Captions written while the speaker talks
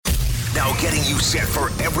getting you set for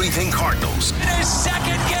everything Cardinals. His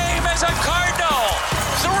second game as a Cardinal.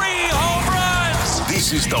 3 home runs.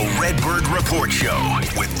 This is the Redbird Report Show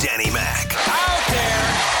with Danny Mac. Out there.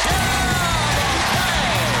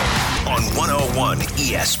 On 101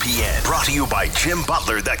 ESPN. Brought to you by Jim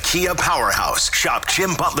Butler, the Kia Powerhouse. Shop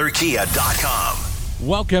JimButlerKia.com.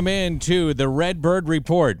 Welcome into the Redbird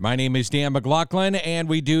Report. My name is Dan McLaughlin, and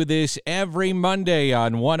we do this every Monday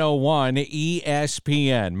on 101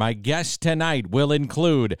 ESPN. My guest tonight will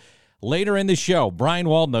include, later in the show, Brian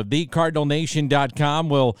Walton of TheCardinalNation.com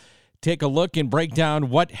will take a look and break down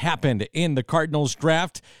what happened in the Cardinals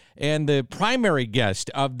draft. And the primary guest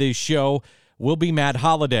of this show will be Matt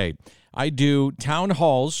Holliday. I do town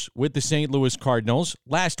halls with the St. Louis Cardinals.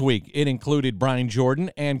 Last week, it included Brian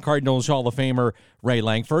Jordan and Cardinals Hall of Famer Ray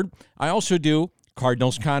Lankford. I also do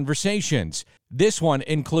Cardinals Conversations. This one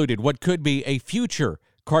included what could be a future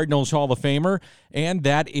Cardinals Hall of Famer, and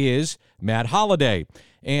that is Matt Holliday.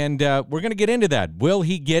 And we're going to get into that. Will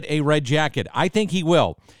he get a red jacket? I think he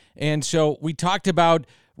will. And so we talked about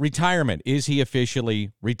retirement. Is he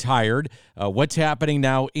officially retired? What's happening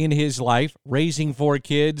now in his life? Raising 4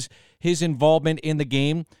 kids, his involvement in the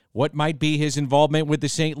game, what might be his involvement with the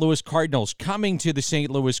St. Louis Cardinals, coming to the St.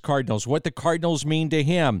 Louis Cardinals, what the Cardinals mean to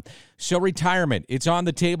him. So retirement, it's on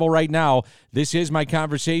the table right now. This is my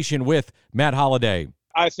conversation with Matt Holliday.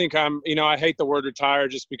 I think I hate the word retire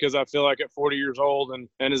just because I feel like at 40 years old and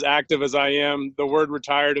as active as I am, the word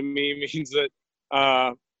retire to me means that,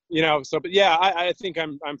 but yeah, I think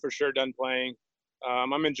I'm for sure done playing.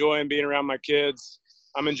 I'm enjoying being around my kids.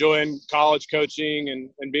 I'm enjoying college coaching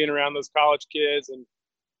and being around those college kids. And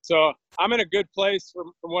so I'm in a good place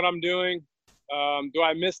from what I'm doing. Do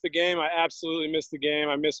I miss the game? I absolutely miss the game.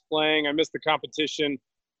 I miss playing. I miss the competition.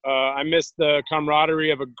 I miss the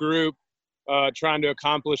camaraderie of a group trying to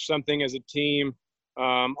accomplish something as a team.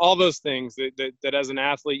 All those things that as an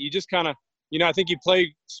athlete, you just kind of, I think you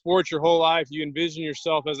play sports your whole life. You envision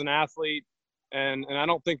yourself as an athlete, and I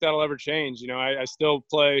don't think that'll ever change. I still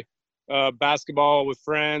play basketball with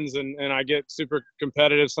friends, and I get super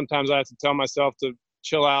competitive. Sometimes I have to tell myself to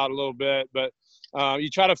chill out a little bit, but you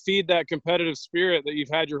try to feed that competitive spirit that you've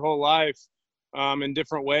had your whole life in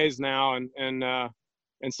different ways now.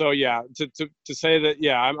 And so, yeah, to say that,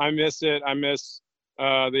 yeah, I miss it. I miss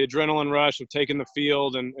the adrenaline rush of taking the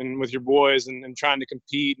field and with your boys and trying to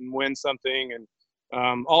compete and win something. And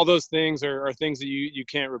all those things are things that you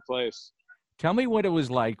can't replace. Tell me what it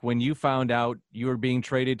was like when you found out you were being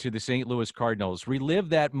traded to the St. Louis Cardinals. Relive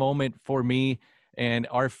that moment for me and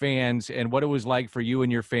our fans, and what it was like for you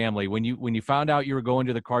and your family. When you found out you were going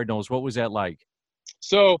to the Cardinals, what was that like?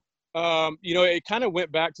 So, it kind of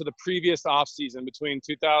went back to the previous offseason between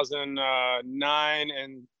 2009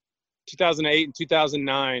 and 2008 and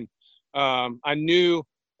 2009. I knew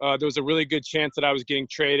there was a really good chance that I was getting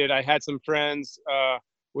traded. I had some friends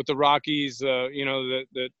with the Rockies,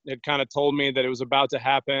 that had kind of told me that it was about to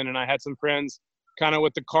happen. And I had some friends kind of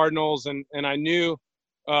with the Cardinals. And I knew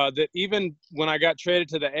that even when I got traded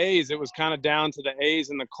to the A's, it was kind of down to the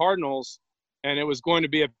A's and the Cardinals. And it was going to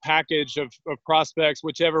be a package of prospects,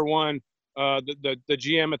 whichever one the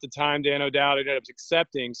GM at the time, Dan O'Dowd, ended up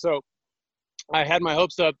accepting. So I had my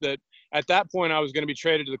hopes up that at that point I was going to be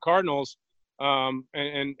traded to the Cardinals. And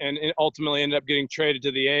it ultimately ended up getting traded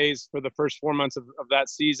to the A's for the first 4 months of that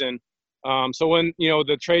season. So when,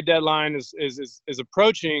 the trade deadline is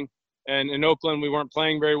approaching, and in Oakland we weren't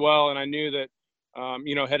playing very well, and I knew that,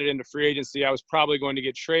 headed into free agency, I was probably going to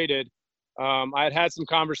get traded. I had some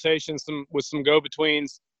conversations with some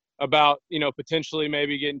go-betweens about, potentially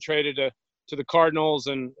maybe getting traded to the Cardinals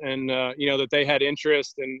and that they had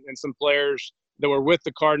interest, and some players that were with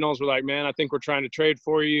the Cardinals were like, man, I think we're trying to trade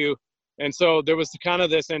for you. And so there was kind of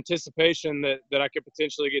this anticipation that I could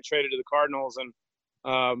potentially get traded to the Cardinals. And,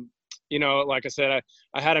 like I said,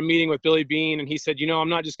 I had a meeting with Billy Beane, and he said, I'm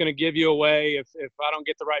not just going to give you away if I don't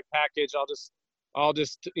get the right package. I'll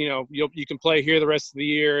just you can play here the rest of the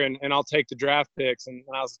year, and I'll take the draft picks. And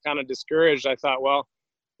I was kind of discouraged. I thought, well,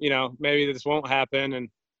 maybe this won't happen. And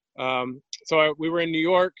so we were in New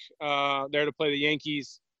York there to play the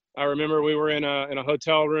Yankees. I remember we were in a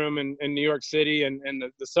hotel room in New York City, and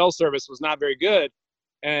the cell service was not very good.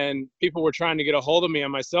 And people were trying to get a hold of me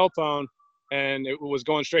on my cell phone, and it was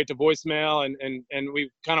going straight to voicemail. And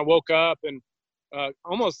we kind of woke up and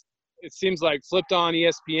almost, it seems like, flipped on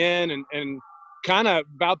ESPN, and kind of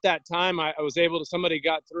about that time I was able to, somebody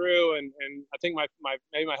got through, and I think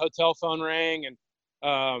maybe my hotel phone rang, and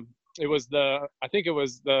it was the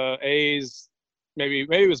A's, maybe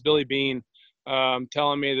it was Billy Beane,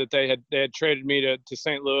 telling me that they had traded me to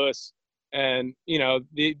St. Louis. And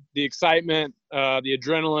the excitement, the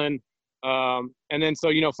adrenaline, And then,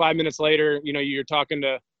 so, 5 minutes later, you're talking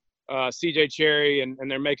to CJ Cherry and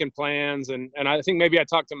they're making plans. And I think maybe I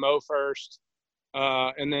talked to Mo first.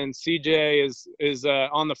 And then CJ is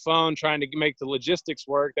on the phone trying to make the logistics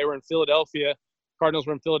work. They were in Philadelphia. Cardinals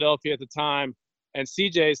were in Philadelphia at the time. And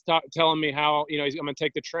CJ is telling me how, I'm going to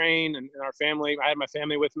take the train and our family. I had my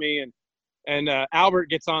family with me. And Albert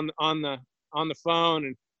gets on the phone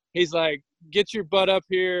and he's like, "Get your butt up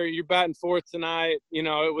here. You're batting fourth tonight."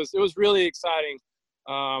 It was really exciting.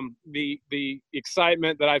 The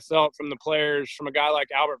excitement that I felt from the players, from a guy like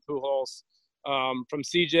Albert Pujols, from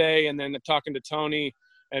CJ, and then talking to Tony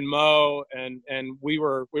and Mo, and we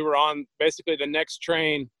were on basically the next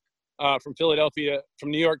train from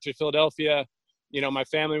New York to Philadelphia. My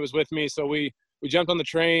family was with me, so we jumped on the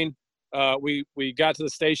train. We got to the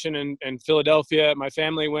station in Philadelphia. My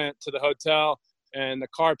family went to the hotel, and the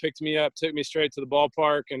car picked me up, took me straight to the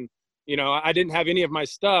ballpark. And I didn't have any of my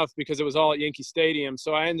stuff because it was all at Yankee Stadium.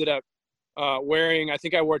 So I ended up I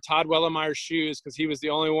think I wore Todd Wellemeyer's shoes because he was the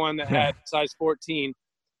only one that had size 14.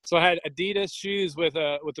 So I had Adidas shoes with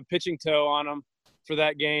a pitching toe on them for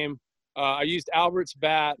that game. I used Albert's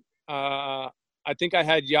bat. I think I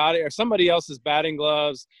had Yachty or somebody else's batting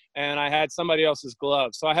gloves, and I had somebody else's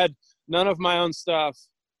gloves. So I had none of my own stuff,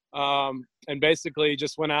 and basically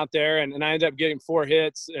just went out there, and I ended up getting 4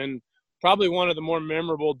 hits. And probably one of the more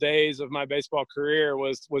memorable days of my baseball career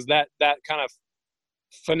was that kind of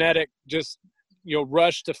frenetic, just,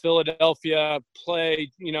 rush to Philadelphia, play,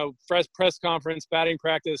 press conference, batting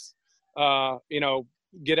practice,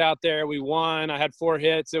 get out there. We won. I had 4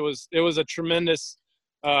 hits. It was a tremendous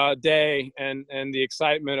day, and the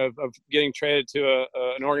excitement of getting traded to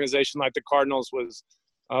an organization like the Cardinals was,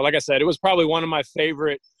 like I said, it was probably one of my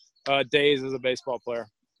favorite days as a baseball player.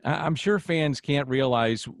 I'm sure fans can't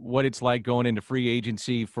realize what it's like going into free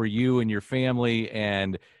agency for you and your family,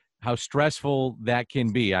 and how stressful that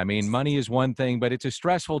can be. I mean, money is one thing, but it's a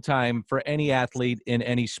stressful time for any athlete in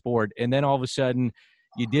any sport. And then all of a sudden,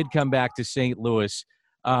 you did come back to St. Louis.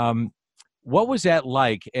 What was that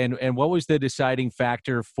like, and what was the deciding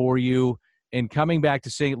factor for you in coming back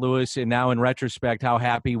to St. Louis? And now in retrospect, how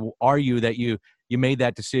happy are you that you made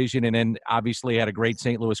that decision and then obviously had a great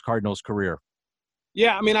St. Louis Cardinals career?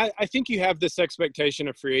 Yeah, I mean, I think you have this expectation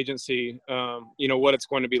of free agency, what it's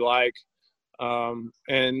going to be like.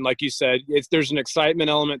 And like you said, there's an excitement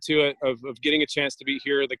element to it of getting a chance to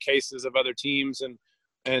hear the cases of other teams and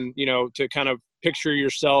to kind of picture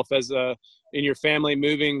yourself as in your family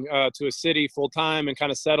moving to a city full time and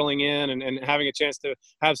kind of settling in and having a chance to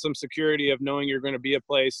have some security of knowing you're going to be a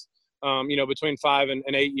place, between 5 and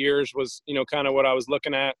 8 years was, kind of what I was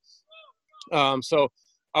looking at. So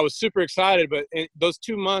I was super excited, but those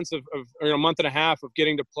 2 months or a month and a half of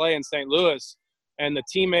getting to play in St. Louis, and the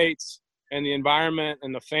teammates and the environment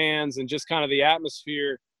and the fans and just kind of the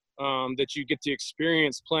atmosphere that you get to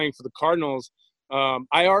experience playing for the Cardinals.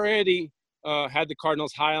 I already had the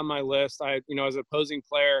Cardinals high on my list. As an opposing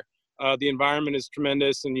player, the environment is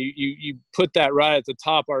tremendous, and you put that right at the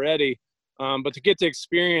top already. But to get to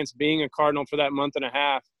experience being a Cardinal for that month and a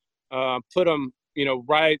half, put them,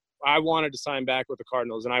 right. I wanted to sign back with the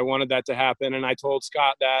Cardinals, and I wanted that to happen. And I told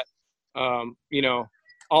Scott that,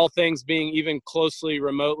 all things being even closely,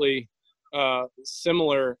 remotely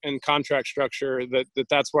similar in contract structure,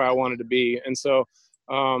 that's where I wanted to be. And so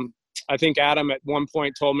I think Adam at one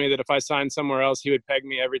point told me that if I signed somewhere else, he would peg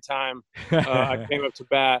me every time I came up to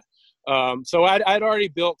bat. So I'd already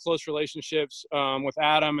built close relationships with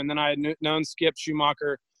Adam, and then I had known Skip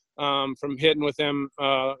Schumacher from hitting with him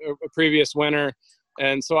a previous winter.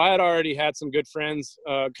 And so I had already had some good friends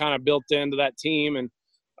kind of built into that team. And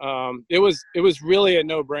it was really a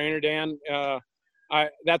no-brainer, Dan.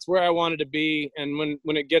 That's where I wanted to be. And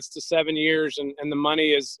when it gets to 7 years and the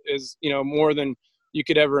money is more than you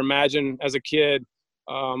could ever imagine as a kid,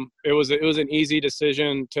 it was an easy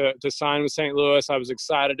decision to sign with St. Louis. I was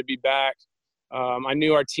excited to be back. I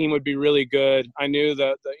knew our team would be really good. I knew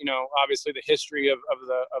that obviously the history of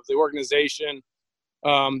the organization,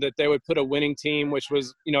 that they would put a winning team, which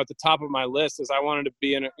was at the top of my list, as I wanted to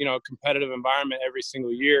be in a competitive environment every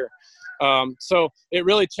single year. So it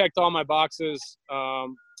really checked all my boxes.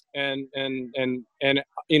 And in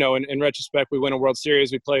retrospect, we won a World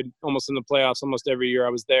Series. We played almost in the playoffs almost every year I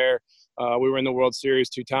was there. We were in the World Series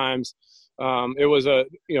 2 times. It was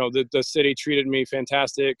the city treated me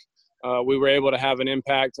fantastic. We were able to have an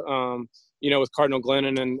impact, with Cardinal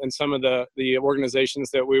Glennon and some of the organizations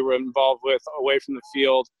that we were involved with away from the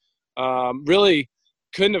field. Really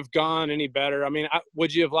couldn't have gone any better. I mean,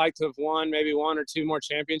 would you have liked to have won maybe 1 or 2 more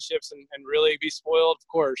championships and really be spoiled? Of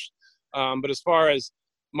course. But as far as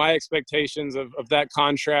my expectations of that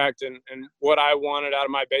contract and what I wanted out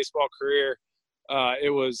of my baseball career, it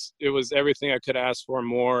was everything I could ask for and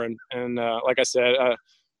more. And like I said,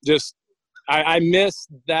 I miss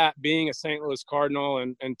that, being a St. Louis Cardinal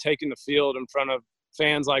and taking the field in front of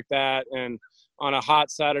fans like that, and on a hot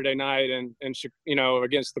Saturday night and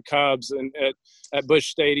against the Cubs and at Busch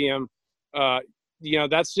Stadium.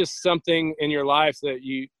 That's just something in your life that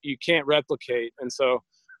you can't replicate. And so,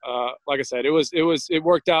 like I said, it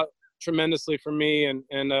worked out tremendously for me. And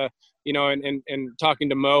talking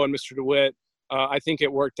to Mo and Mr. DeWitt, I think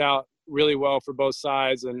it worked out really well for both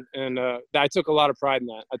sides. And I took a lot of pride in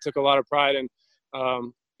that. I took a lot of pride in,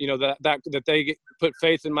 that they put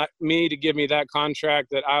faith in me to give me that contract,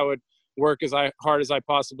 that I would work as hard as I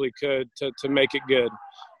possibly could to make it good.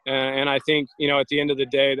 And I think, at the end of the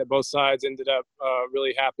day, that both sides ended up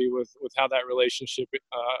really happy with how that relationship,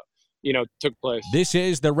 took place. This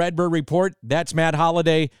is the Redbird Report. That's Matt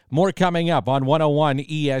Holliday. More coming up on 101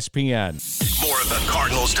 ESPN. More of the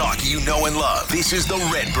Cardinals talk you know and love. This is the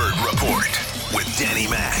Redbird Report with Danny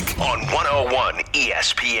Mac on 101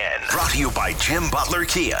 ESPN. Brought to you by Jim Butler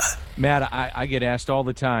Kia. Matt, I get asked all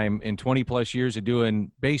the time in 20-plus years of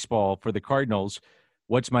doing baseball for the Cardinals,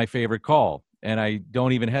 what's my favorite call? And I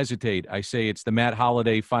don't even hesitate. I say it's the Matt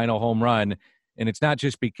Holliday final home run. And it's not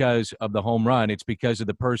just because of the home run. It's because of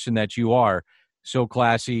the person that you are. So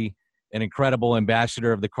classy, an incredible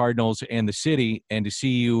ambassador of the Cardinals and the city. And to see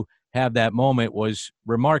you have that moment was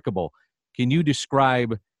remarkable. Can you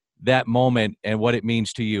describe that moment and what it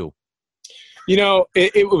means to you?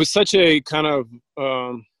 It was such a kind of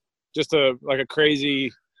just a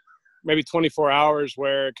crazy, maybe 24 hours,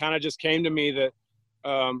 where it kind of just came to me that,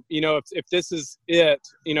 if this is it,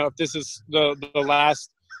 if this is the last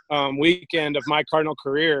weekend of my Cardinal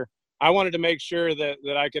career, I wanted to make sure that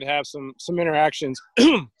I could have some interactions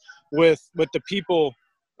with the people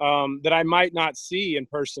that I might not see in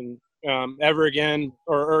person ever again,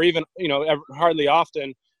 or even, hardly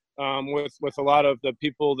often, with a lot of the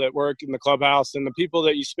people that work in the clubhouse and the people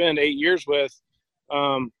that you spend 8 years with.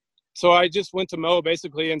 So I just went to Mo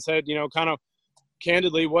basically and said, kind of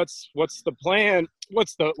candidly, what's the plan?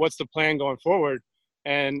 What's the plan going forward?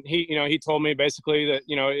 And he told me basically that,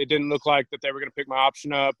 it didn't look like that they were going to pick my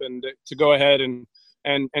option up, and to go ahead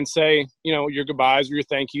and say, your goodbyes or your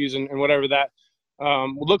thank yous and whatever that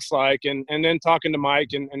looks like. And then talking to Mike,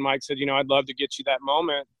 and Mike said, I'd love to get you that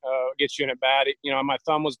moment, get you in at bat. My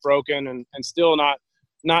thumb was broken and still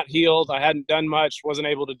not healed. I hadn't done much, wasn't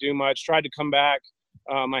able to do much, tried to come back.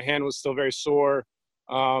 My hand was still very sore.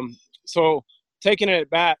 So taking it at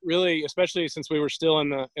bat, really, especially since we were still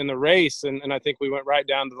in the race, and I think we went right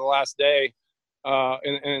down to the last day,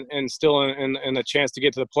 and still in the chance to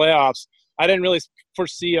get to the playoffs. I didn't really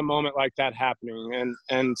foresee a moment like that happening,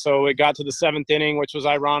 and so it got to the seventh inning, which was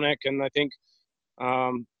ironic, and I think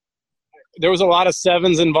there was a lot of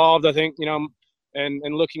sevens involved. I think,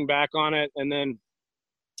 and looking back on it, and then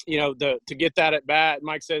to get that at bat,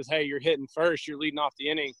 Mike says, "Hey, you're hitting first, you're leading off the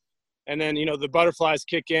inning." And then, the butterflies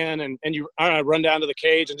kick in, and you run down to the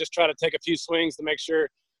cage and just try to take a few swings to make sure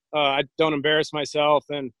I don't embarrass myself.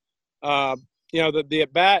 And, the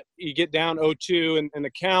at bat, you get down 0-2 and the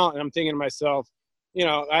count, and I'm thinking to myself,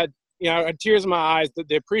 I had tears in my eyes.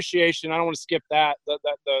 The appreciation, I don't want to skip that,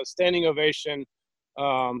 the standing ovation,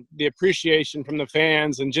 the appreciation from the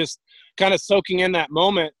fans, and just kind of soaking in that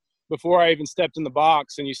moment before I even stepped in the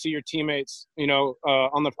box. And you see your teammates,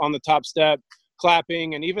 on the top step,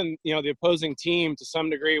 clapping, and even the opposing team to some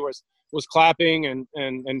degree was clapping,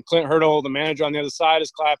 and Clint Hurdle, the manager on the other side, is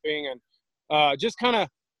clapping, and just kind of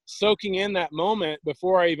soaking in that moment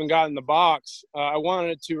before I even got in the box. I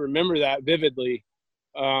wanted to remember that vividly.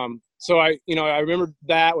 So I remembered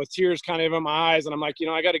that with tears kind of in my eyes, and I'm like,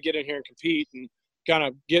 I got to get in here and compete and kind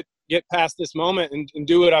of get past this moment and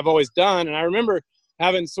do what I've always done. And I remember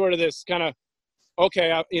having sort of this kind of,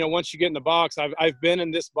 okay, once you get in the box, I've been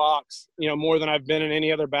in this box, more than I've been in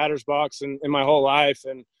any other batter's box in my whole life,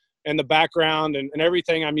 and the background and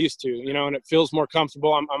everything I'm used to, and it feels more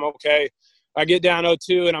comfortable. I'm okay. I get down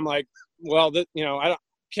 0-2, and I'm like, well, I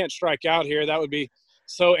can't strike out here. That would be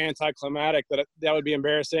so anticlimactic that would be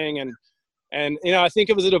embarrassing. And I think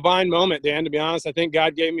it was a divine moment, Dan, to be honest. I think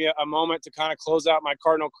God gave me a moment to kind of close out my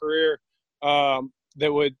Cardinal career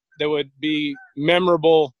that would be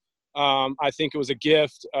memorable. I think it was a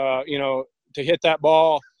gift, to hit that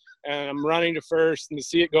ball, and I'm running to first and to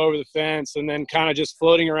see it go over the fence, and then kind of just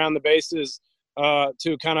floating around the bases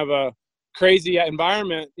to kind of a crazy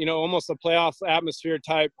environment, almost a playoff atmosphere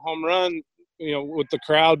type home run, with the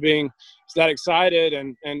crowd being that excited,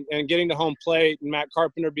 and getting to home plate and Matt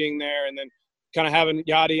Carpenter being there, and then kind of having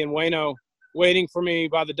Yachty and Waino waiting for me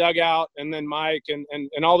by the dugout, and then Mike and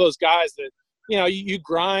all those guys that, you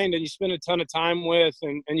grind and you spend a ton of time with,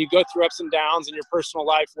 and you go through ups and downs in your personal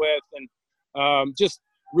life with, and just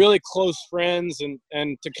really close friends,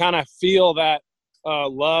 and to kind of feel that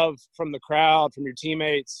love from the crowd, from your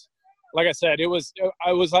teammates. Like I said, it was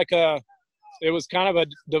kind of a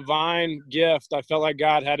divine gift. I felt like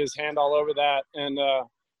God had his hand all over that.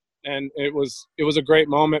 And it was a great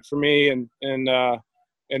moment for me, and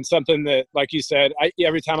something that, like you said,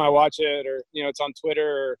 every time I watch it, or, it's on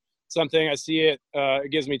Twitter or something, I see it,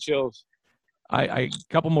 it gives me chills. I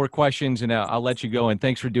couple more questions, and I'll let you go. And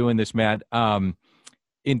thanks for doing this, Matt.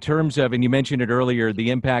 In terms of, and you mentioned it earlier,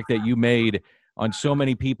 the impact that you made on so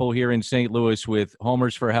many people here in St. Louis with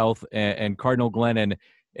Homers for Health and Cardinal Glennon,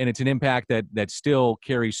 and it's an impact that still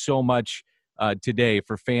carries so much today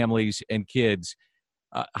for families and kids.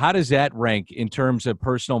 How does that rank in terms of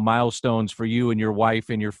personal milestones for you and your wife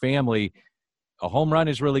and your family? A home run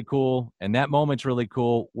is really cool, and that moment's really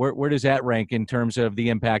cool. Where does that rank in terms of the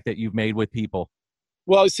impact that you've made with people?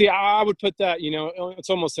 Well, see, I would put that, it's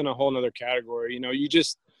almost in a whole nother category. You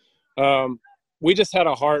just, we just had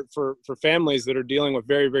a heart for families that are dealing with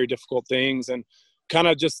very, very difficult things, and kind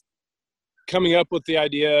of just coming up with the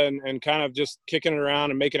idea and kind of just kicking it around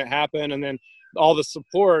and making it happen. And then all the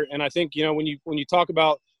support. And I think, when you talk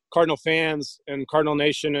about Cardinal fans and Cardinal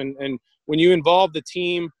Nation, and when you involve the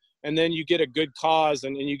team, and then you get a good cause,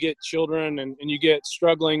 and you get children, and you get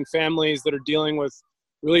struggling families that are dealing with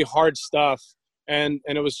really hard stuff. And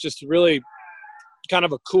it was just really kind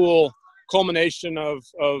of a cool culmination of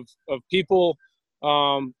people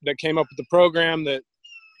that came up with the program,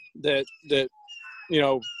 that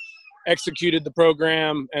executed the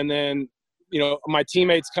program, and then my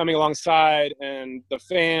teammates coming alongside, and the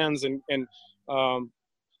fans, and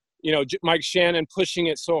Mike Shannon pushing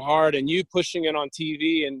it so hard, and you pushing it on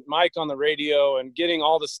TV, and Mike on the radio, and getting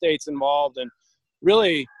all the states involved. And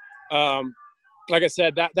really, like I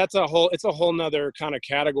said, it's a whole nother kind of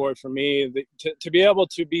category for me, to be able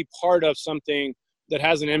to be part of something that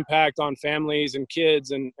has an impact on families and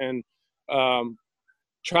kids, and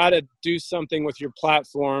try to do something with your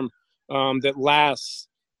platform that lasts,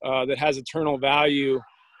 that has eternal value.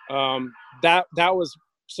 That was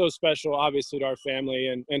so special, obviously, to our family,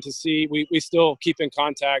 and to see we still keep in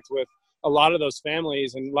contact with a lot of those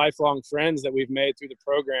families and lifelong friends that we've made through the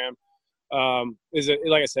program.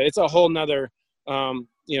 Like I said, it's a whole nother kind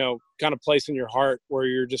of place in your heart, where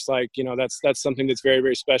you're just like, that's something that's very,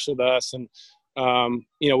 very special to us. And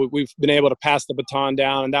we've been able to pass the baton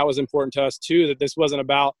down, and that was important to us too, that this wasn't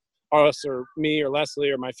about us or me or Leslie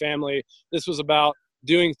or my family. This was about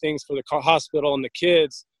doing things for the hospital and the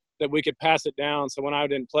kids, that we could pass it down. So when I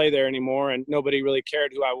didn't play there anymore, and nobody really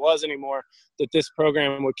cared who I was anymore, that this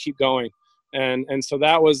program would keep going. And so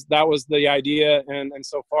that was the idea. And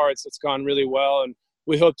so far it's gone really well. And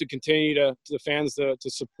we hope to continue to the fans to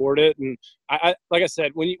support it. And I like I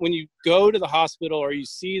said, when you go to the hospital, or you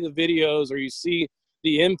see the videos, or you see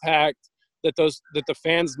the impact that the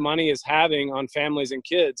fans' money is having on families and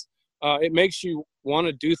kids, it makes you want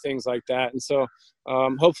to do things like that. And so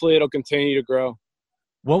hopefully it'll continue to grow.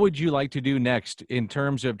 What would you like to do next in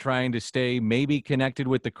terms of trying to stay maybe connected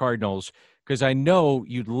with the Cardinals? Because I know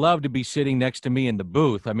you'd love to be sitting next to me in the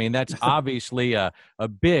booth. I mean, that's obviously a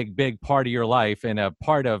big, big part of your life, and a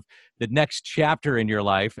part of the next chapter in your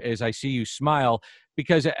life, as I see you smile.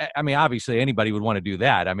 Because, I mean, obviously anybody would want to do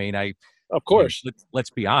that. I mean, of course.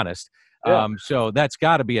 Let's be honest. Yeah. So that's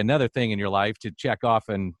got to be another thing in your life to check off.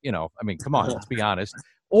 And, I mean, come on, let's be honest.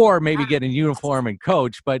 Or maybe get in uniform and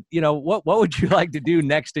coach. But, what would you like to do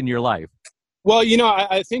next in your life? Well,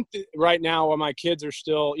 I think that right now, while my kids are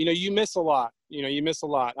still, you miss a lot. You miss a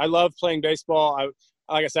lot. I love playing baseball.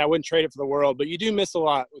 Like I said, I wouldn't trade it for the world. But you do miss a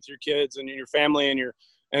lot with your kids and your family,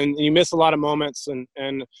 and you miss a lot of moments.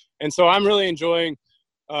 And so I'm really enjoying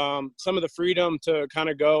some of the freedom to kind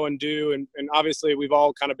of go and do. And obviously, we've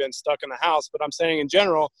all kind of been stuck in the house. But I'm saying in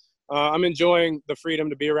general, I'm enjoying the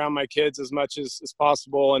freedom to be around my kids as much as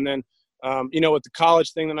possible. And then, with the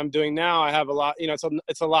college thing that I'm doing now, I have a lot,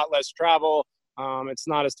 it's a lot less travel. It's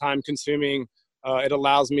not as time consuming. It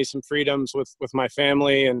allows me some freedoms with my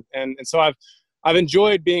family. And so I've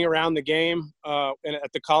enjoyed being around the game, and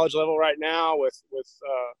at the college level right now with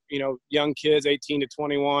young kids, 18 to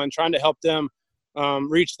 21, trying to help them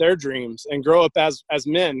reach their dreams and grow up as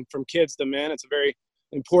men, from kids to men. It's a very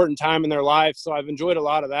important time in their life. So I've enjoyed a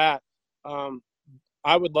lot of that.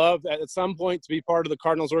 I would love at some point to be part of the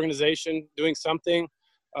Cardinals organization, doing something.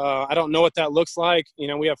 I don't know what that looks like.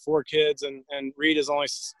 We have 4 kids, and Reed is only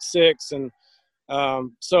 6. And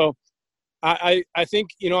so I think,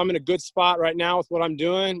 I'm in a good spot right now with what I'm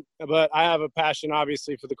doing, but I have a passion,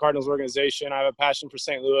 obviously, for the Cardinals organization. I have a passion for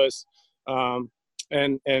St. Louis.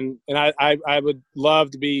 And I would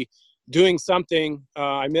love to be doing something.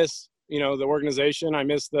 I miss, the organization. I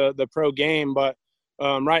miss the pro game, but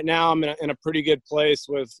right now I'm in a pretty good place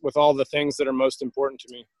with all the things that are most important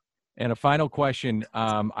to me. And a final question.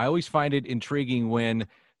 I always find it intriguing when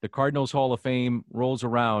the Cardinals Hall of Fame rolls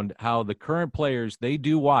around, how the current players, they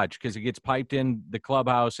do watch because it gets piped in the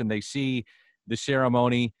clubhouse and they see the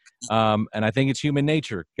ceremony. And I think it's human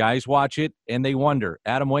nature. Guys watch it and they wonder.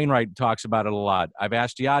 Adam Wainwright talks about it a lot. I've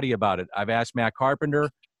asked Yachty about it. I've asked Matt Carpenter.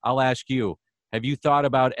 I'll ask you. Have you thought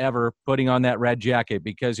about ever putting on that red jacket?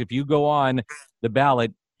 Because if you go on the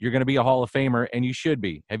ballot, you're going to be a Hall of Famer, and you should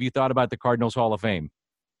be. Have you thought about the Cardinals Hall of Fame?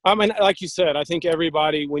 I mean, like you said, I think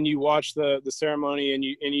everybody, when you watch the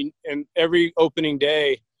ceremony and every opening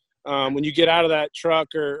day, when you get out of that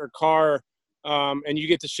truck or car, and you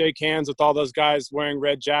get to shake hands with all those guys wearing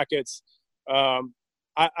red jackets,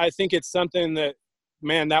 I think it's something that,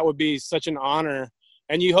 man, that would be such an honor.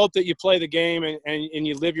 And you hope that you play the game and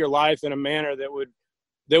you live your life in a manner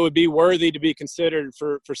that would be worthy to be considered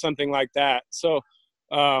for something like that. So,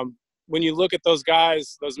 when you look at those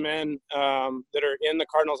guys, those men that are in the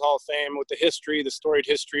Cardinals Hall of Fame with the storied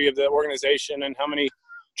history of the organization and how many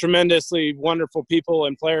tremendously wonderful people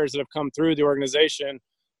and players that have come through the organization,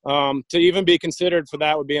 to even be considered for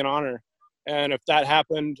that would be an honor. And if that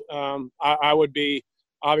happened, I would be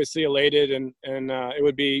obviously elated and it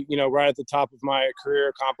would be, right at the top of my career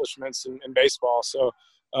accomplishments in baseball. So,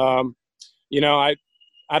 I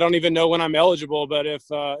don't even know when I'm eligible, but if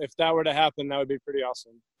that were to happen, that would be pretty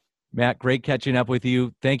awesome. Matt, great catching up with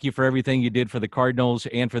you. Thank you for everything you did for the Cardinals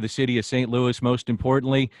and for the city of St. Louis, most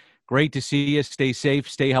importantly. Great to see you. Stay safe,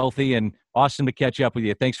 stay healthy, and awesome to catch up with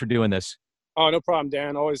you. Thanks for doing this. Oh, no problem,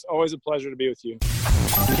 Dan. Always a pleasure to be with you.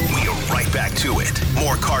 We are right back to it.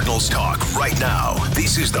 More Cardinals talk right now.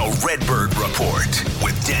 This is the Redbird Report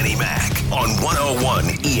with Danny Mac on 101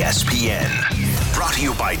 ESPN. Brought to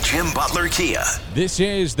you by Jim Butler Kia. This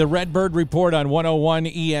is the Redbird Report on 101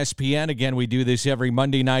 ESPN. Again, we do this every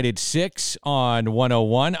Monday night at 6 on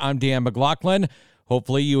 101. I'm Dan McLaughlin.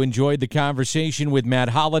 Hopefully you enjoyed the conversation with Matt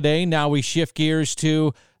Holliday. Now we shift gears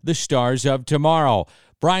to the stars of tomorrow.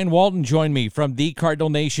 Brian Walton joined me from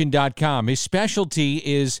thecardinalnation.com. His specialty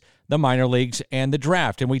is the minor leagues and the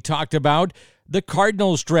draft, and we talked about the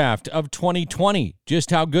Cardinals draft of 2020.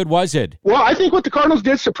 Just how good was it? Well, I think what the Cardinals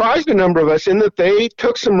did surprised a number of us in that they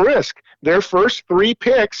took some risk. Their first three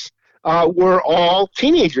picks were all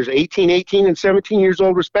teenagers, 18, and 17 years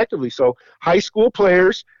old respectively. So high school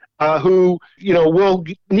players who, will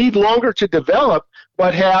need longer to develop,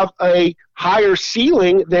 but have a higher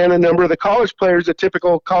ceiling than a number of the college players, a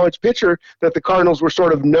typical college pitcher that the Cardinals were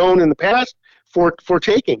sort of known in the past for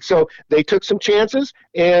taking. So they took some chances,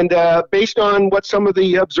 and based on what some of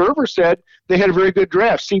the observers said, they had a very good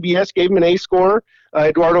draft. CBS gave them an A score.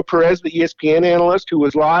 Eduardo Perez, the ESPN analyst who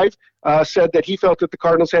was live, said that he felt that the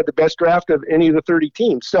Cardinals had the best draft of any of the 30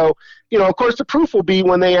 teams. So, of course, the proof will be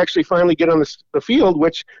when they actually finally get on the field,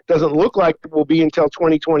 which doesn't look like it will be until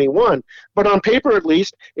 2021. But on paper, at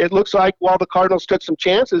least, it looks like while the Cardinals took some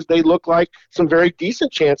chances, they look like some very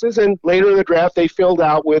decent chances. And later in the draft, they filled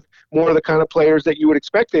out with more of the kind of players that you would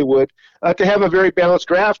expect they would to have a very balanced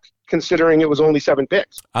draft, considering it was only 7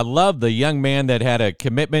 picks. I love the young man that had a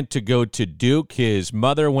commitment to go to Duke. His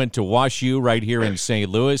mother went to WashU right here in St.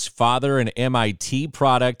 Louis. Father, an MIT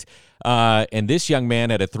product. And this young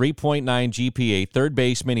man had a 3.9 GPA, third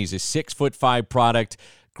baseman. He's a 6'5" product,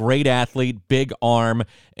 great athlete, big arm.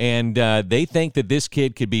 And they think that this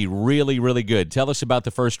kid could be really, really good. Tell us about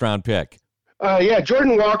the first-round pick.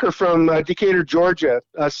 Jordan Walker from Decatur, Georgia,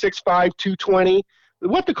 6'5", 220.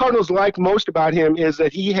 What the Cardinals like most about him is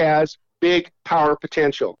that he has big power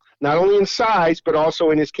potential, not only in size, but also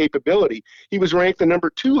in his capability. He was ranked the number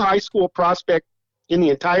 2 high school prospect in the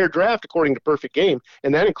entire draft, according to Perfect Game,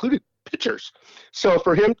 and that included pitchers. So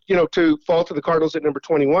for him, to fall to the Cardinals at number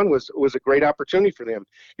 21 was a great opportunity for them.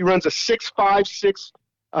 He runs a 6'5",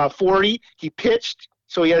 6'40". He pitched,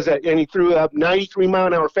 so he has and he threw a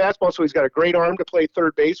 93-mile-an-hour fastball, so he's got a great arm to play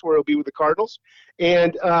third base where he'll be with the Cardinals.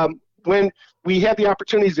 And when we had the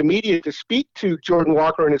opportunities immediately to speak to Jordan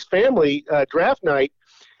Walker and his family draft night,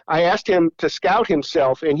 I asked him to scout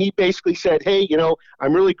himself, and he basically said, hey,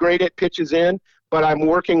 I'm really great at pitches in, but I'm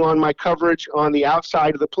working on my coverage on the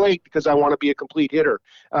outside of the plate because I want to be a complete hitter.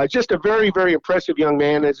 Just a very, very impressive young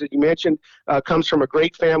man, as you mentioned, comes from a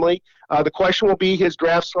great family. The question will be his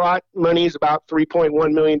draft slot money is about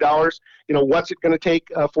 $3.1 million. What's it going to take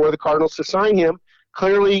for the Cardinals to sign him?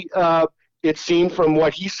 Clearly, it seemed from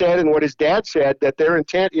what he said and what his dad said that their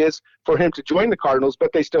intent is for him to join the Cardinals,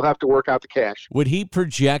 but they still have to work out the cash. Would he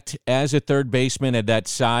project as a third baseman at that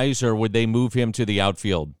size, or would they move him to the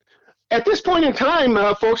outfield? At this point in time,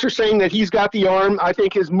 folks are saying that he's got the arm. I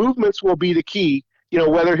think his movements will be the key.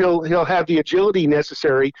 Whether he'll have the agility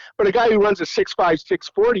necessary. But a guy who runs a 6'5",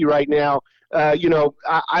 640 right now,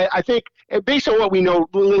 I think based on what we know,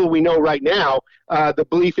 little we know right now, the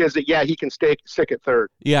belief is that, he can stick at third.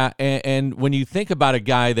 Yeah, and when you think about a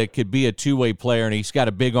guy that could be a two-way player and he's got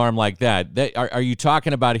a big arm like that, are you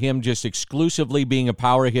talking about him just exclusively being a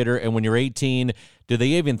power hitter? And when you're 18, do they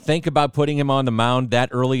even think about putting him on the mound that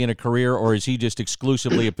early in a career, or is he just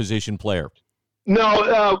exclusively a position player?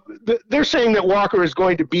 No, they're saying that Walker is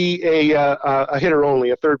going to be a hitter only,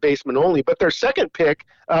 a third baseman only. But their second pick,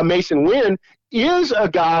 Mason Wynn, is a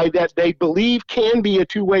guy that they believe can be a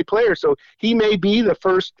two-way player. So he may be the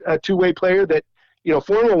first two-way player that,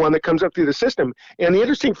 formal one that comes up through the system. And the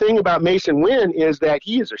interesting thing about Mason Wynn is that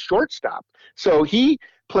he is a shortstop. So he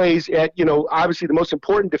plays at, obviously the most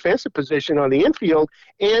important defensive position on the infield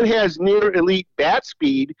and has near elite bat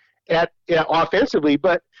speed at offensively,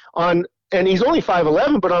 and he's only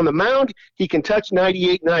 5'11", but on the mound, he can touch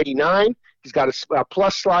 98, 99. He's got a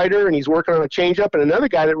plus slider, and he's working on a changeup, and another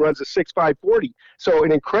guy that runs a 6'5", 40. So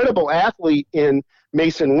an incredible athlete in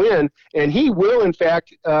Mason Wynn, and he will, in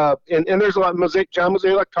fact, and there's a lot, John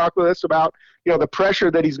Mozeliak talked with us about, the pressure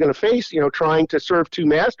that he's going to face, trying to serve two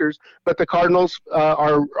masters, but the Cardinals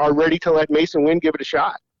are ready to let Mason Wynn give it a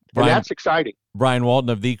shot. And that's exciting. Brian Walton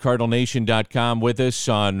of thecardinalnation.com with us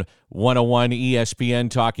on 101 ESPN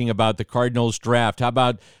talking about the Cardinals draft. How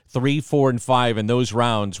about 3, 4, and 5 in those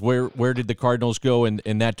rounds? Where did the Cardinals go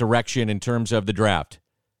in that direction in terms of the draft?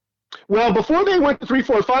 Well, before they went to 3,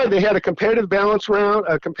 4, 5, they had a competitive balance round,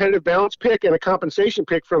 a competitive balance pick, and a compensation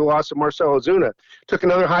pick for the loss of Marcell Ozuna. Took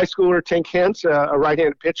another high schooler, Tink Hence, a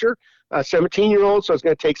right-handed pitcher, a 17-year-old, so it's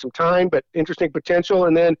going to take some time, but interesting potential.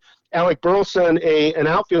 And then Alec Burleson, an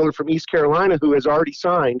outfielder from East Carolina who has already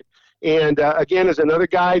signed. And again, is another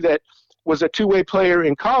guy that was a two-way player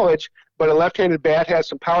in college, but a left-handed bat, has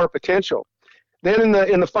some power potential. Then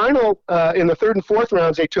in the final, in the third and fourth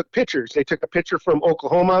rounds, they took pitchers. They took a pitcher from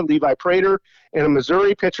Oklahoma, Levi Prater, and a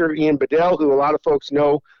Missouri pitcher, Ian Bedell, who a lot of folks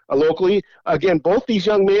know locally. Again, both these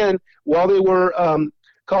young men, while they were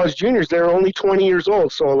college juniors, they're only 20 years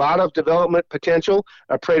old, so a lot of development potential.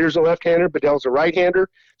 Prater's a left-hander, Bedell's a right-hander,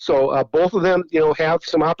 so both of them, have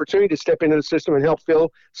some opportunity to step into the system and help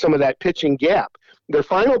fill some of that pitching gap. Their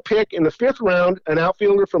final pick in the fifth round, an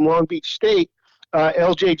outfielder from Long Beach State,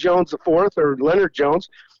 L.J. Jones IV, or Leonard Jones,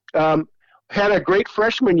 had a great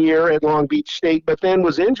freshman year at Long Beach State, but then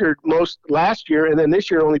was injured most last year, and then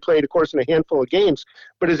this year only played, of course, in a handful of games.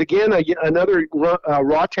 But is, again, another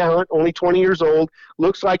raw talent, only 20 years old,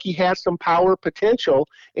 looks like he has some power potential.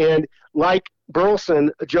 And like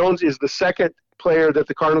Burleson, Jones is the second player that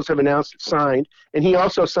the Cardinals have announced signed, and he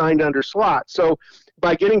also signed under slot. So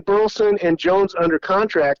by getting Burleson and Jones under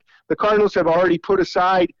contract, the Cardinals have already put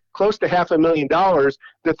aside close to $500,000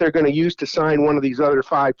 that they're going to use to sign one of these other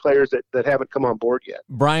 5 players that haven't come on board yet.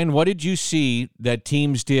 Brian, what did you see that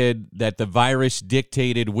teams did that the virus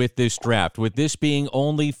dictated with this draft? With this being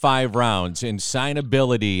only 5 rounds and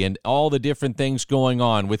signability and all the different things going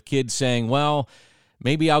on with kids saying, well,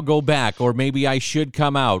 maybe I'll go back or maybe I should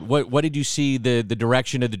come out. What did you see the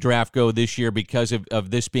direction of the draft go this year because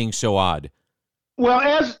of this being so odd? Well,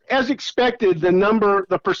 as expected,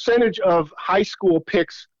 the percentage of high school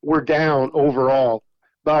picks were down overall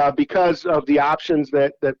because of the options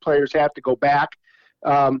that players have to go back.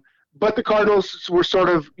 But the Cardinals were sort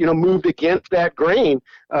of, moved against that grain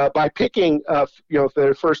by picking,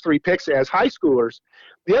 their first 3 picks as high schoolers.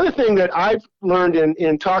 The other thing that I've learned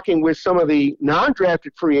in talking with some of the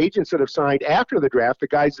non-drafted free agents that have signed after the draft, the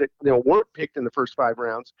guys that weren't picked in the first 5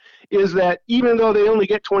 rounds, is that even though they only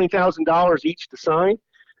get $20,000 each to sign,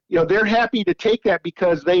 they're happy to take that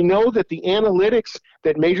because they know that the analytics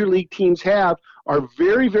that major league teams have are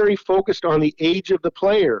very, very focused on the age of the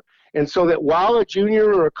player. And so that while a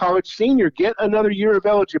junior or a college senior get another year of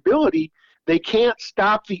eligibility, they can't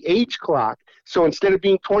stop the age clock. So instead of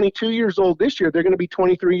being 22 years old this year, they're going to be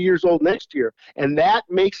 23 years old next year. And that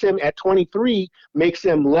makes them, at 23, makes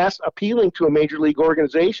them less appealing to a major league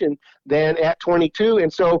organization than at 22.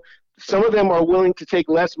 And so some of them are willing to take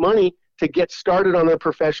less money to get started on their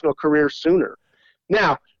professional career sooner.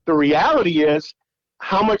 Now, the reality is,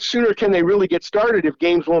 how much sooner can they really get started if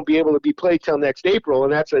games won't be able to be played till next April?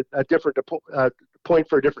 And that's a different point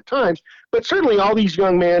for a different time. But certainly all these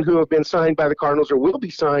young men who have been signed by the Cardinals or will be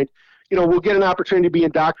signed, will get an opportunity to be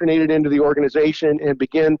indoctrinated into the organization and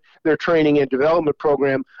begin their training and development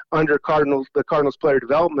program under the Cardinals player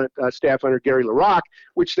development staff under Gary LaRocque,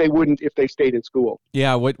 which they wouldn't if they stayed in school.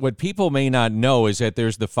 Yeah, what people may not know is that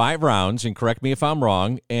there's the 5 rounds, and correct me if I'm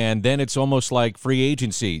wrong, and then it's almost like free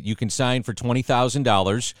agency. You can sign for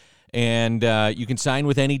 $20,000, and you can sign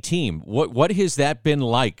with any team. What has that been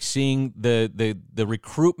like, seeing the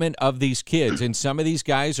recruitment of these kids? And some of these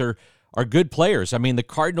guys are good players. I mean, the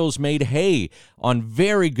Cardinals made hay on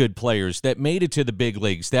very good players that made it to the big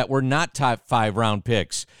leagues that were not top 5 round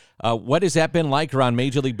picks. What has that been like around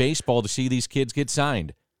Major League Baseball to see these kids get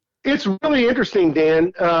signed? It's really interesting,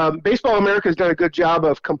 Dan. Baseball America has done a good job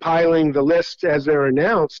of compiling the lists as they're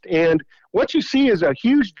announced. And what you see is a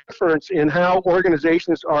huge difference in how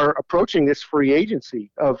organizations are approaching this free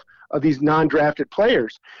agency of these non-drafted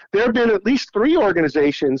players. There have been at least 3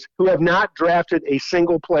 organizations who have not drafted a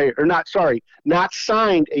single player, not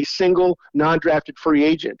signed a single non-drafted free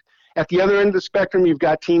agent. At the other end of the spectrum, you've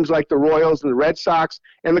got teams like the Royals and the Red Sox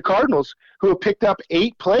and the Cardinals who have picked up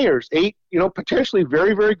 8 players, potentially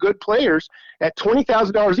very, very good players at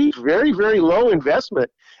 $20,000 each, very, very low investment.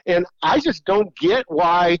 And I just don't get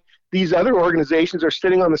why these other organizations are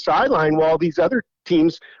sitting on the sideline while these other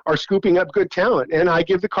teams are scooping up good talent. And I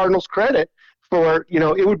give the Cardinals credit for,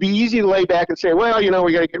 it would be easy to lay back and say, well,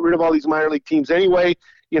 we got to get rid of all these minor league teams anyway.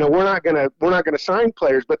 We're not gonna sign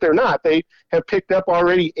players, but they're not. They have picked up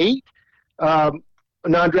already 8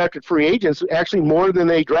 non-drafted free agents, actually more than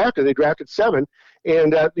they drafted. They drafted 7,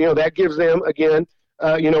 and that gives them again,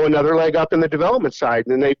 another leg up in the development side.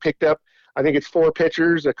 And then they picked up, I think it's 4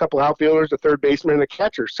 pitchers, a couple outfielders, a third baseman, and a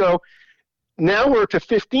catcher. So now we're to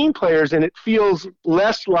 15 players, and it feels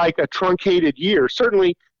less like a truncated year.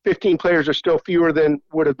 Certainly 15 players are still fewer than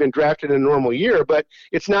would have been drafted in a normal year, but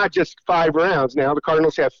it's not just 5 rounds. Now the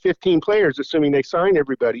Cardinals have 15 players, assuming they sign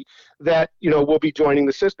everybody, that, will be joining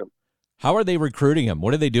the system. How are they recruiting them?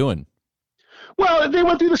 What are they doing? Well, they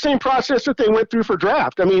went through the same process that they went through for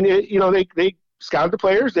draft. I mean, they scouted the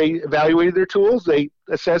players, they evaluated their tools, they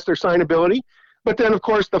assessed their signability. But then, of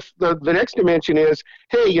course, the next dimension is,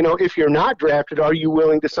 hey, if you're not drafted, are you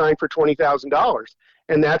willing to sign for $20,000?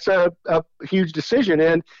 And that's a huge decision.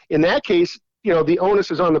 And in that case, the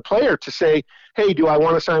onus is on the player to say, hey, do I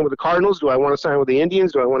want to sign with the Cardinals? Do I want to sign with the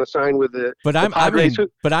Indians? Do I want to sign with the Padres? Who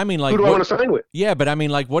do I want to sign with? Yeah, but I mean,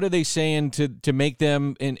 like, what are they saying to make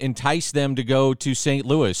them entice them to go to St.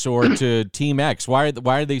 Louis or to Team X? Why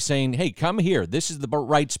are they saying, hey, come here, this is the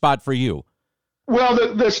right spot for you? Well,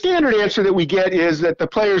 the standard answer that we get is that the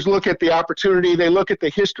players look at the opportunity, they look at the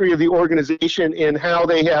history of the organization and how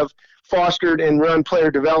they have fostered and run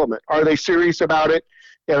player development. Are they serious about it?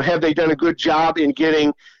 Have they done a good job in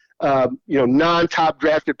getting, non-top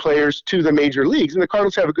drafted players to the major leagues? And the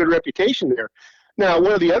Cardinals have a good reputation there. Now,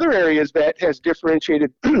 one of the other areas that has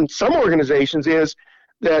differentiated some organizations is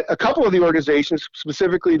that a couple of the organizations,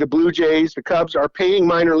 specifically the Blue Jays, the Cubs, are paying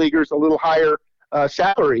minor leaguers a little higher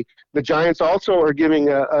salary. The Giants also are giving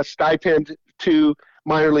a stipend to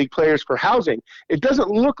minor league players for housing. It doesn't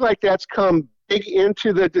look like that's come big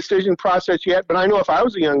into the decision process yet, but I know if I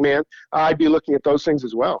was a young man, I'd be looking at those things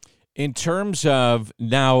as well. In terms of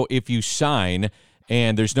now, if you sign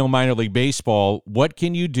and there's no minor league baseball, what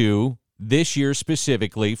can you do this year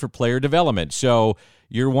specifically for player development? So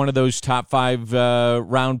you're one of those top 5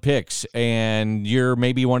 round picks, and you're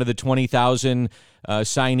maybe one of the 20,000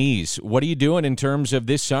 signees. What are you doing in terms of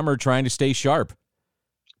this summer trying to stay sharp?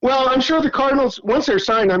 Well, I'm sure the Cardinals, once they're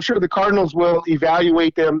signed, I'm sure the Cardinals will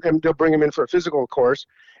evaluate them, and they'll bring them in for a physical course,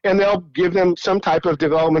 and they'll give them some type of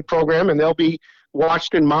development program, and they'll be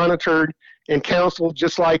watched and monitored and counseled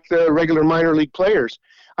just like the regular minor league players.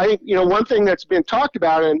 I think, one thing that's been talked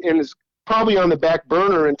about and is probably on the back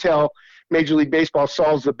burner until Major League Baseball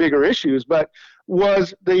solves the bigger issues, but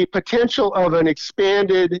was the potential of an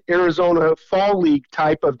expanded Arizona Fall League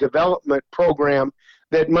type of development program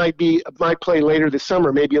that might play later this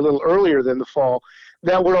summer, maybe a little earlier than the fall,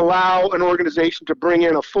 that would allow an organization to bring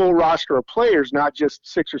in a full roster of players, not just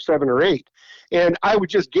 6 or 7 or 8. And I would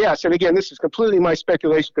just guess, and again, this is completely my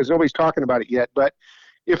speculation because nobody's talking about it yet, but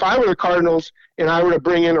if I were the Cardinals and I were to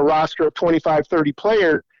bring in a roster of 25, 30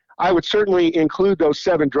 players, I would certainly include those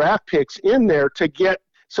 7 draft picks in there to get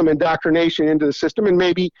some indoctrination into the system and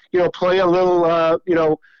maybe, play a little,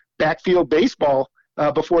 backfield baseball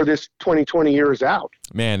before this 2020 year is out.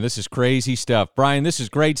 Man, this is crazy stuff. Brian, this is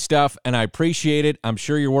great stuff, and I appreciate it. I'm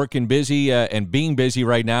sure you're working busy and being busy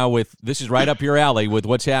right now with – this is right up your alley with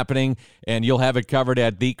what's happening, and you'll have it covered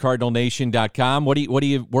at thecardinalnation.com. What are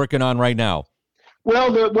you working on right now?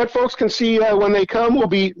 Well, what folks can see when they come will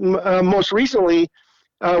be most recently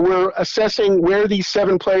we're assessing where these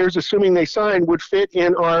 7 players, assuming they sign, would fit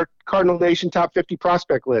in our Cardinal Nation top 50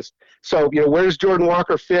 prospect list. So, where does Jordan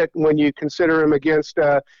Walker fit when you consider him against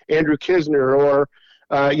Andrew Kisner or,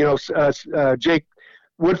 Jake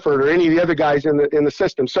Woodford or any of the other guys in the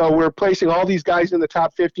system? So we're placing all these guys in the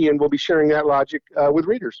top 50, and we'll be sharing that logic with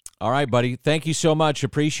readers. All right, buddy. Thank you so much.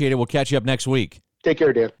 Appreciate it. We'll catch you up next week. Take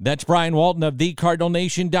care, Dan. That's Brian Walton of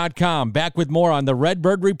TheCardinalNation.com. Back with more on the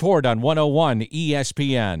Redbird Report on 101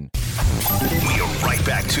 ESPN. We are right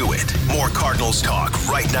back to it. More Cardinals talk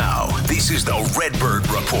right now. This is the Redbird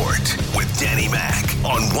Report with Danny Mac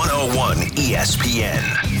on 101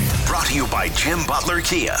 ESPN. Brought to you by Jim Butler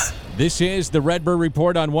Kia. This is the Redbird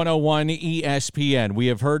Report on 101 ESPN. We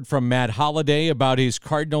have heard from Matt Holliday about his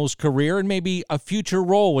Cardinals career and maybe a future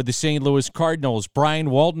role with the St. Louis Cardinals.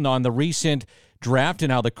 Brian Walton on the recent draft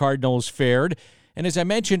and how the Cardinals fared. And as I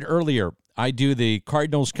mentioned earlier, I do the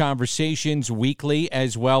Cardinals Conversations weekly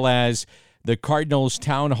as well as the Cardinals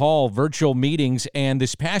Town Hall virtual meetings. And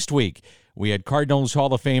this past week, we had Cardinals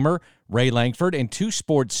Hall of Famer Ray Lankford and 2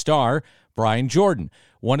 Sports star Brian Jordan.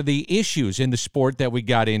 One of the issues in the sport that we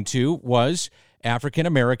got into was African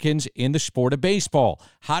Americans in the sport of baseball.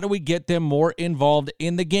 How do we get them more involved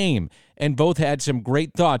in the game? And both had some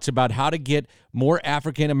great thoughts about how to get more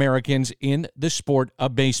African Americans in the sport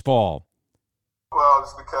of baseball. Well,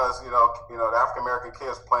 it's because the African American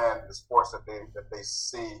kids playing the sports that they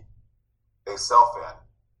see themselves in.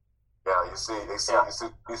 Yeah, you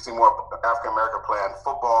see more African American playing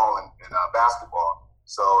football and basketball.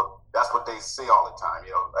 So that's what they see all the time.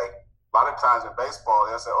 Like a lot of times in baseball,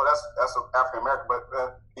 they'll say, "Oh, that's African American,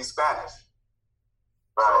 but he's Spanish."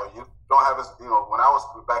 Right. So you don't have when I was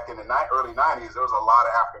back in the early '90s, there was a lot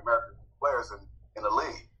of African American players in the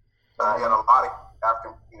league. You had a lot of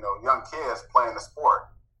African, young kids playing the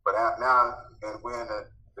sport. But now, and we're in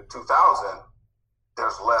the 2000,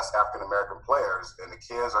 there's less African American players, and the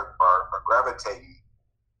kids are gravitating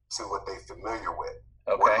to what they're familiar with,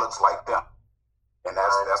 what looks like them. And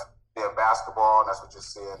that's in basketball, and that's what you're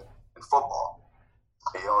seeing in football.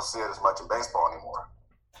 And you don't see it as much in baseball anymore.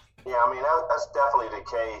 Yeah, I mean, that's definitely the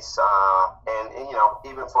case. And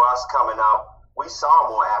even for us coming up, we saw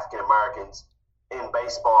more African Americans in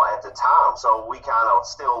baseball at the time. So we kind of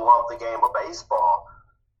still love the game of baseball.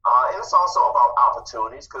 And it's also about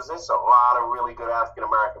opportunities, because there's a lot of really good African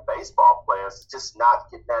American baseball players just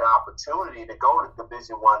not getting that opportunity to go to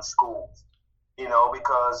Division I schools.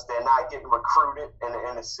 Because they're not getting recruited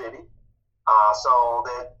in the city. So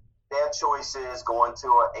their choice is going to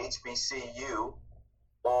a HBCU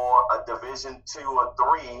or a Division II or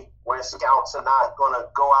III, where scouts are not going to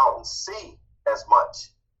go out and see as much.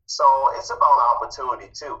 So it's about opportunity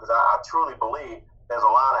too, because I truly believe there's a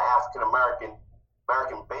lot of African American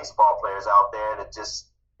baseball players out there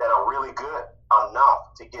that are really good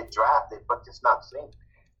enough to get drafted, but just not seen.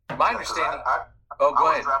 My understanding. Go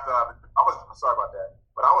ahead. Sorry about that,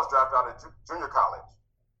 but I was drafted out of junior college.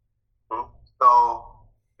 Mm-hmm. So,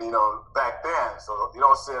 back then, so you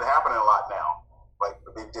don't see it happening a lot now. Like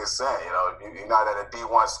they just saying, you're not at a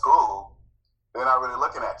D1 school, they're not really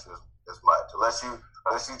looking at you as much, unless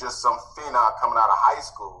you just some phenom coming out of high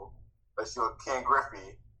school, unless you're Ken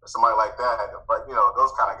Griffey or somebody like that, but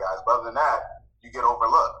those kind of guys. But other than that, you get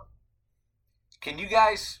overlooked. Can you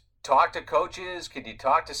guys talk to coaches? Can you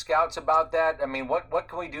talk to scouts about that? I mean, what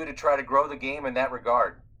can we do to try to grow the game in that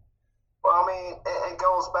regard? Well, I mean, it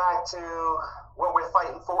goes back to what we're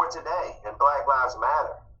fighting for today in Black Lives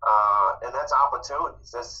Matter, and that's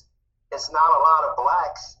opportunities. It's not a lot of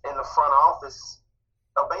blacks in the front office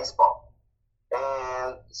of baseball,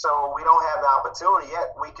 and so we don't have the opportunity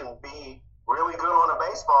yet. We can be really good on the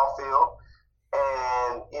baseball field,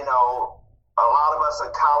 and a lot of us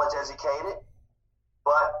are college educated,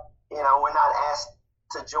 but we're not asked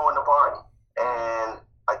to join the party. And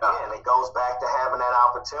again, it goes back to having that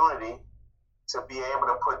opportunity to be able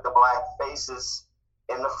to put the black faces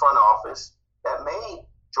in the front office that may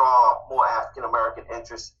draw more African American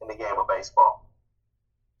interest in the game of baseball.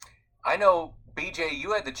 I know, BJ,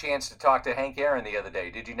 you had the chance to talk to Hank Aaron the other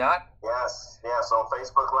day, did you not? Yes, on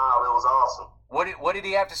Facebook Live. It was awesome. What did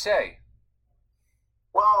he have to say?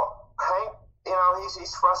 Well, Hank,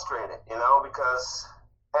 he's frustrated, because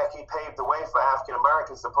heck, he paved the way for African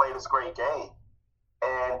Americans to play this great game,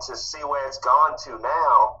 and to see where it's gone to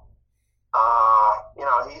now,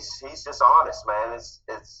 he's just honest, man.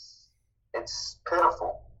 It's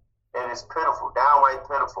pitiful. It is pitiful, downright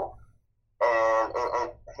pitiful, and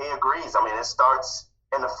he agrees. I mean, it starts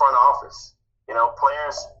in the front office.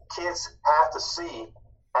 Kids have to see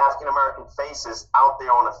African American faces out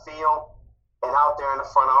there on the field and out there in the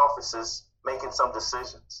front offices making some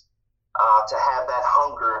decisions. to have that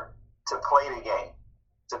hunger to play the game,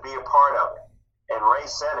 to be a part of it. And Ray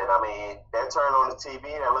said it. I mean, they're turning on the TV,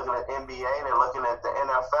 they're looking at NBA, they're looking at the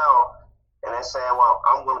NFL, and they're saying, well,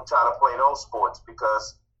 I'm going to try to play those sports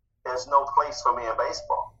because there's no place for me in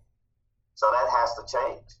baseball. So that has to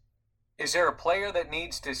change. Is there a player that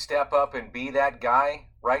needs to step up and be that guy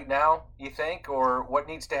right now, you think, or what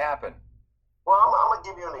needs to happen? Well, I'm going to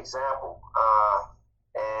give you an example.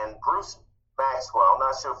 And Bruce Maxwell, I'm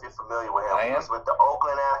not sure if you're familiar with him. I am. He was with the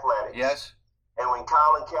Oakland Athletics. Yes. And when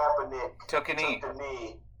Colin Kaepernick Took a knee, and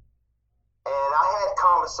I had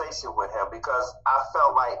conversation with him because I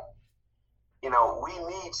felt like, we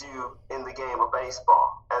need you in the game of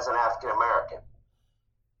baseball as an African American.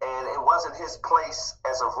 And it wasn't his place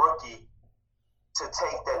as a rookie to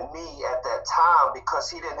take that knee at that time because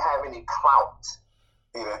he didn't have any clout.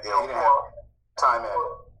 He didn't have time in.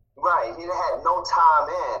 Right. He had no time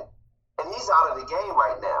in. And he's out of the game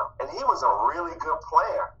right now. And he was a really good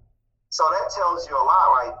player. So that tells you a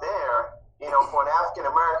lot right there. For an African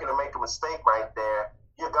American to make a mistake right there,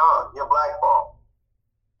 you're gone. You're blackballed.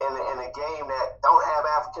 In a game that don't have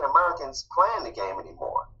African Americans playing the game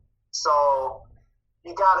anymore. So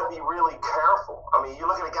you got to be really careful. I mean, you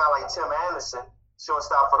look at a guy like Tim Anderson,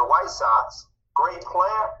 shortstop for the White Sox, great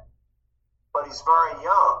player, but he's very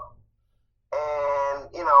young. And,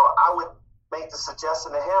 I would make the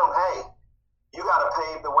suggestion to him, hey, you got to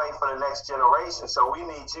pave the way for the next generation. So we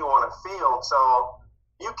need you on the field so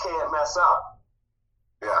you can't mess up.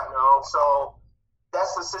 Yeah. So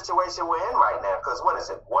that's the situation we're in right now. Because what is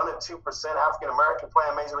it, 1 or 2% African American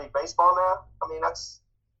playing Major League Baseball now? I mean, that's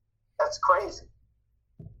crazy.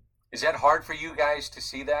 Is that hard for you guys to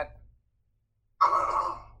see that?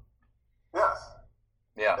 Yes.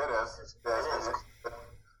 Yeah. It is.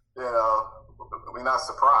 We're not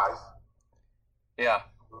surprised. Yeah.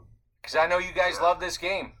 Because I know you guys love this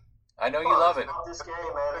game. I know you love it. This game,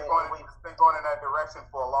 man. It's been going in that direction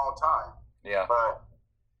for a long time. Yeah. But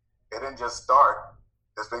It didn't just start.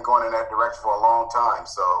 It's been going in that direction for a long time.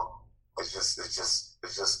 So it's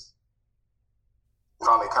just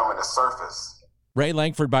finally coming to surface. Ray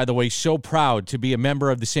Langford, by the way, so proud to be a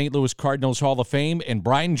member of the St. Louis Cardinals Hall of Fame. And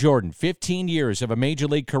Brian Jordan, 15 years of a Major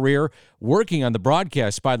League career, working on the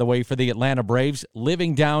broadcast, by the way, for the Atlanta Braves,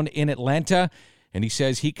 living down in Atlanta. And he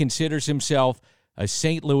says he considers himself a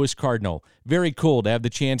St. Louis Cardinal. Very cool to have the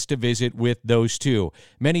chance to visit with those two.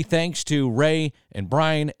 Many thanks to Ray and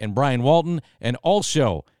Brian Walton, and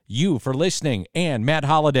also you for listening, and Matt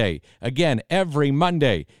Holliday. Again, every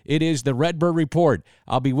Monday, it is the Redbird Report.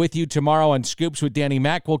 I'll be with you tomorrow on Scoops with Danny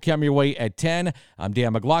Mac. Will come your way at 10. I'm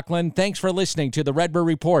Dan McLaughlin. Thanks for listening to the Redbird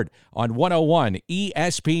Report on 101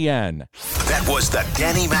 ESPN. That was the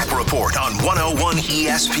Danny Mac Report on 101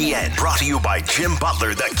 ESPN. Brought to you by Jim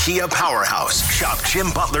Butler, the Kia Powerhouse. Shop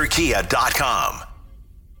JimButlerKia.com.